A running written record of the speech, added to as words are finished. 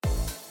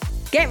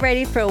Get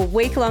ready for a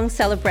week-long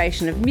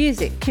celebration of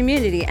music,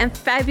 community and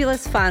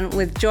fabulous fun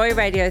with Joy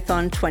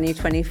Radiothon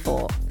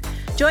 2024.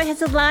 Joy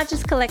has the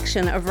largest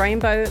collection of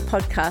rainbow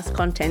podcast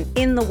content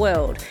in the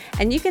world,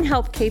 and you can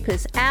help keep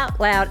us out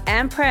loud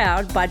and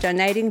proud by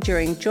donating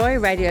during Joy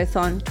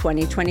Radiothon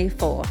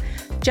 2024.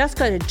 Just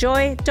go to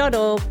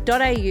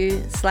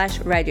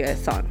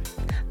joy.org.au/radiothon.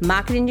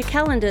 Mark it in your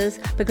calendars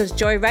because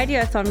Joy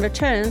Radiothon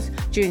returns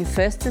June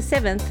 1st to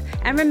 7th,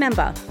 and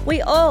remember,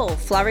 we all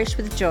flourish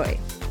with joy.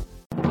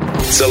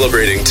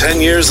 Celebrating 10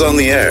 years on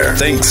the air,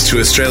 thanks to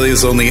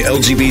Australia's only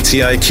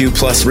LGBTIQ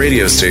plus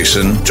radio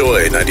station,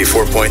 Joy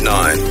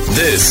 94.9.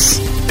 This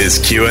is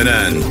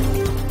QNN.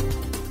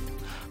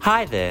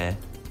 Hi there,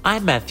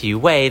 I'm Matthew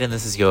Wade and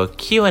this is your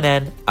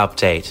QNN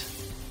update.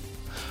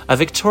 A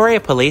Victoria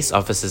police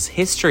officer's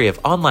history of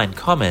online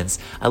comments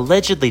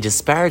allegedly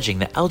disparaging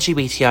the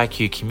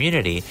LGBTIQ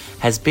community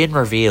has been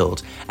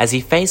revealed as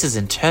he faces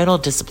internal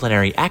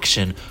disciplinary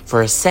action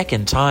for a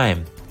second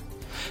time.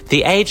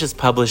 The Age has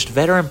published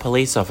veteran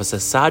police officer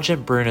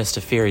Sergeant Bruno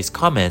Stafiri's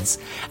comments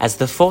as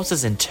the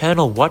force's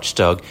internal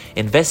watchdog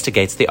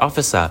investigates the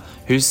officer,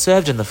 who's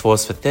served in the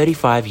force for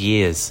 35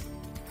 years.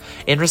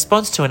 In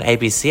response to an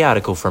ABC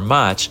article from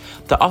March,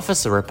 the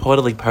officer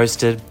reportedly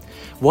posted,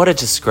 "What a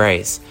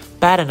disgrace.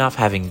 Bad enough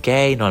having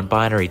gay,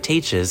 non-binary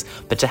teachers,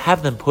 but to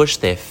have them push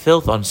their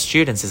filth on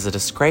students is a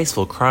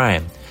disgraceful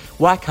crime.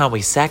 Why can't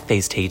we sack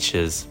these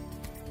teachers?"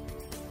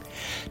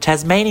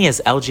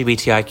 Tasmania's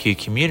LGBTIQ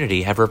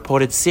community have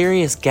reported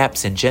serious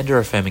gaps in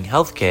gender-affirming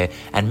healthcare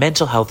and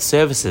mental health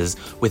services,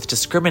 with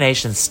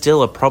discrimination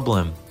still a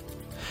problem.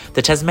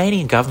 The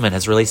Tasmanian government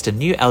has released a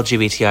new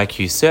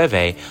LGBTIQ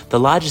survey, the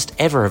largest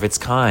ever of its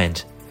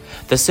kind.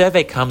 The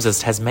survey comes as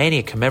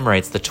Tasmania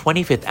commemorates the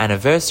 25th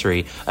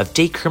anniversary of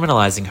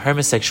decriminalising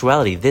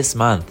homosexuality this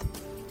month.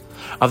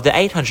 Of the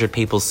 800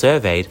 people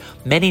surveyed,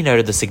 many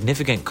noted the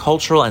significant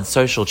cultural and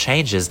social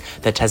changes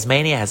that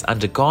Tasmania has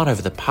undergone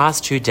over the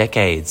past 2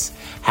 decades.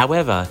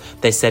 However,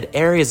 they said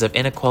areas of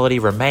inequality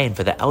remain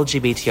for the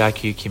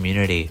LGBTIQ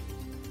community.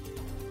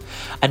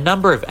 A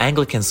number of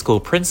Anglican school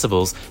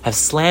principals have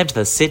slammed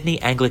the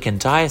Sydney Anglican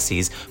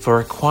Diocese for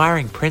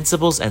requiring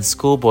principals and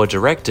school board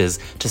directors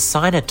to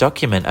sign a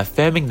document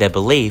affirming their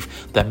belief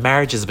that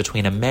marriage is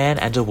between a man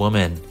and a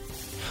woman.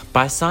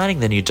 By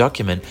signing the new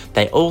document,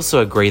 they also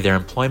agree their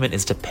employment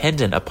is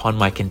dependent upon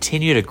my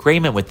continued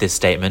agreement with this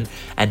statement,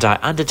 and I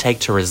undertake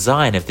to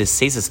resign if this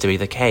ceases to be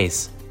the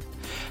case.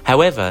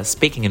 However,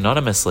 speaking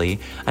anonymously,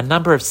 a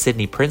number of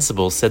Sydney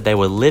principals said they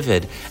were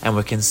livid and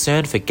were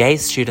concerned for gay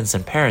students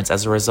and parents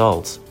as a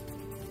result.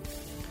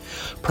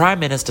 Prime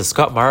Minister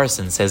Scott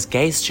Morrison says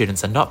gay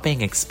students are not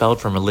being expelled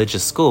from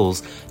religious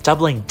schools,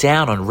 doubling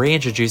down on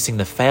reintroducing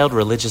the failed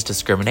religious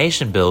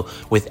discrimination bill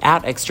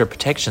without extra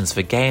protections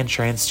for gay and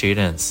trans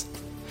students.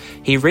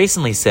 He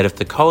recently said if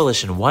the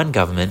Coalition won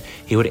government,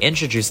 he would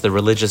introduce the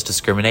religious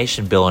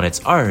discrimination bill on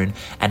its own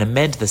and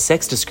amend the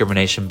sex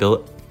discrimination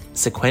bill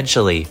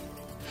sequentially.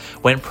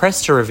 When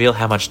pressed to reveal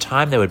how much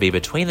time there would be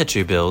between the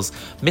two bills,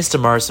 Mr.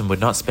 Morrison would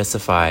not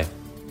specify.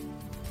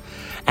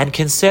 And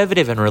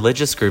conservative and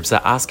religious groups are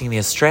asking the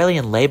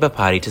Australian Labor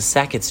Party to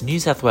sack its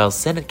New South Wales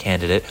Senate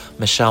candidate,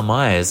 Michelle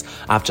Myers,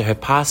 after her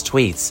past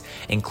tweets,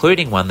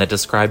 including one that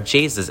described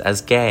Jesus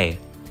as gay.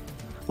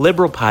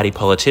 Liberal Party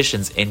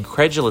politicians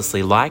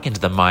incredulously likened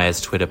the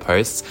Myers Twitter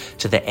posts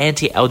to the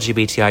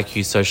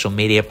anti-LGBTIQ social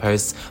media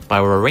posts by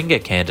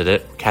Warringah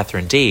candidate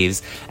Catherine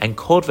Deves and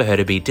called for her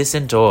to be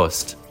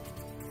disendorsed.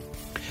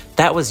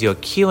 That was your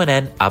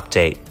QNN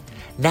update.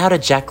 Now to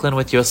Jacqueline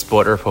with your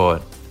sport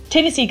report.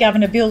 Tennessee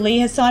Governor Bill Lee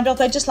has signed off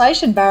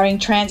legislation barring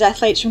trans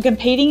athletes from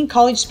competing in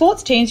college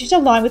sports teams which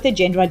align with their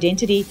gender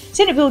identity.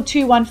 Senate Bill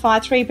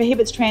 2153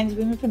 prohibits trans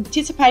women from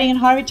participating in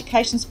higher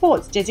education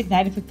sports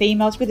designated for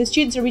females with a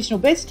student's original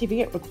birth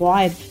certificate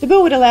required. The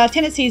bill would allow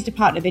Tennessee's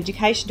Department of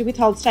Education to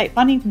withhold state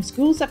funding from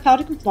schools that fail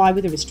to comply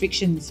with the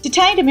restrictions.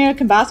 Detained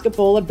American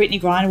basketballer Brittany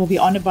Griner will be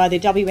honoured by the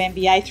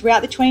WNBA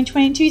throughout the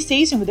 2022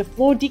 season with a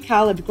flawed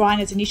decal of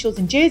Griner's initials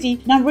and jersey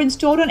number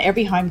installed on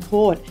every home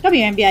court.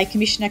 WNBA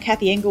Commissioner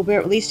Kathy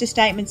Engelbert released a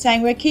statement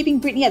saying, "We're keeping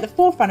Brittany at the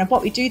forefront of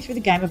what we do through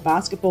the game of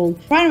basketball."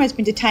 Griner has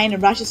been detained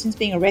in Russia since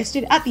being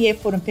arrested at the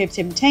airport on Feb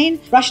 17.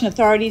 Russian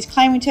authorities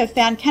claiming to have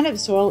found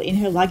cannabis oil in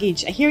her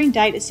luggage. A hearing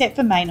date is set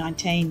for May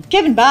 19.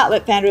 Kevin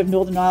Bartlett, founder of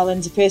Northern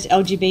Ireland's first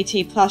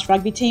LGBT plus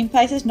rugby team,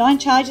 faces 9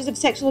 charges of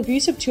sexual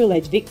abuse of 2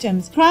 alleged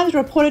victims. Crimes are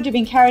reported to have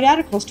been carried out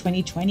across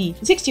 2020.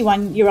 The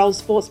 61-year-old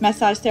sports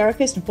massage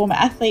therapist and former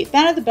athlete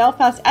founded the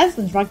Belfast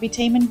Aslan's rugby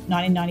team in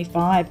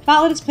 1995.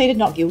 Bartlett has pleaded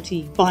not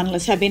guilty.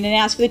 Finalists have been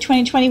announced for the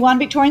 2021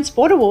 Victorian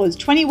Sport Awards.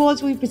 20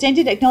 awards will be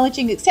presented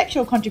acknowledging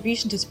exceptional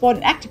contribution to sport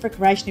and active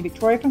recreation in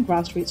Victoria from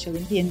grassroots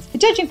Olympians. The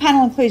judging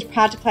panel includes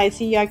Proud to Play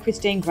CEO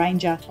Christine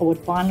Granger. Award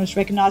finalists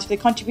recognised for their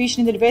contribution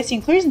in the diversity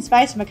inclusion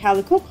space are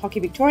Michaela Cook, Hockey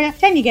Victoria,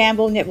 Tanya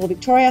Gamble, Netball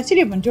Victoria,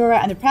 City of Mildura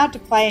and the Proud to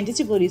Play and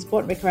Disability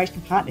Sport and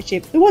Recreation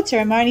Partnership. The award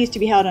ceremony is to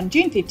be held on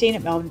June 15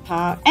 at Melbourne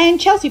Park.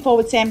 And Chelsea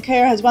forward Sam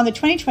Kerr has won the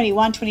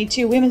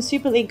 2021-22 Women's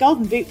Super League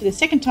Golden Boot for the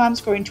second time,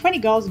 scoring 20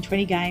 goals in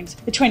 20 games.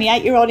 The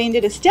 28-year-old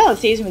ended a stellar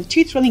season with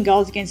 2 thrilling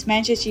goals against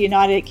Manchester Manchester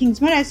United at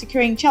Kingsmeadow,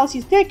 securing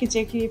Chelsea's third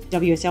consecutive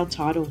WSL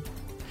title.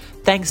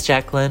 Thanks,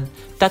 Jacqueline.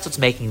 That's what's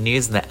making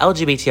news in the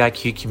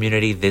LGBTIQ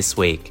community this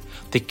week.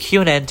 The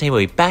QNN team will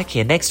be back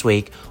here next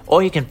week,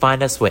 or you can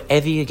find us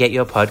wherever you get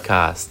your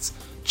podcasts.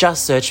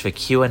 Just search for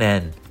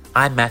QNN.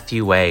 I'm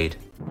Matthew Wade.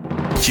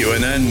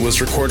 QNN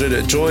was recorded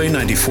at Joy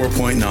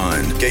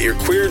 94.9. Get your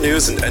queer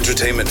news and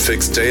entertainment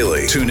fix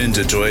daily. Tune in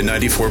to Joy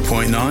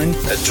 94.9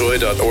 at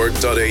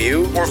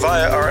joy.org.au or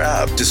via our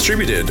app.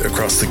 Distributed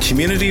across the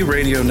Community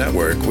Radio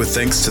Network with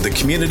thanks to the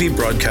Community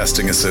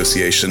Broadcasting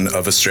Association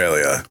of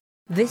Australia.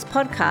 This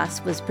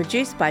podcast was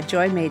produced by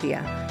Joy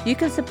Media. You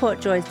can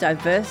support Joy's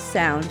diverse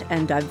sound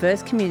and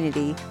diverse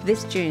community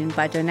this June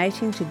by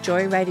donating to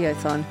Joy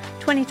Radiothon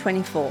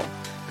 2024.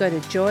 Go to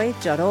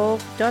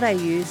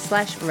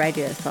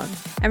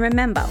joy.org.au/radiothon. And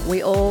remember,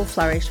 we all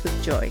flourish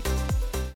with joy.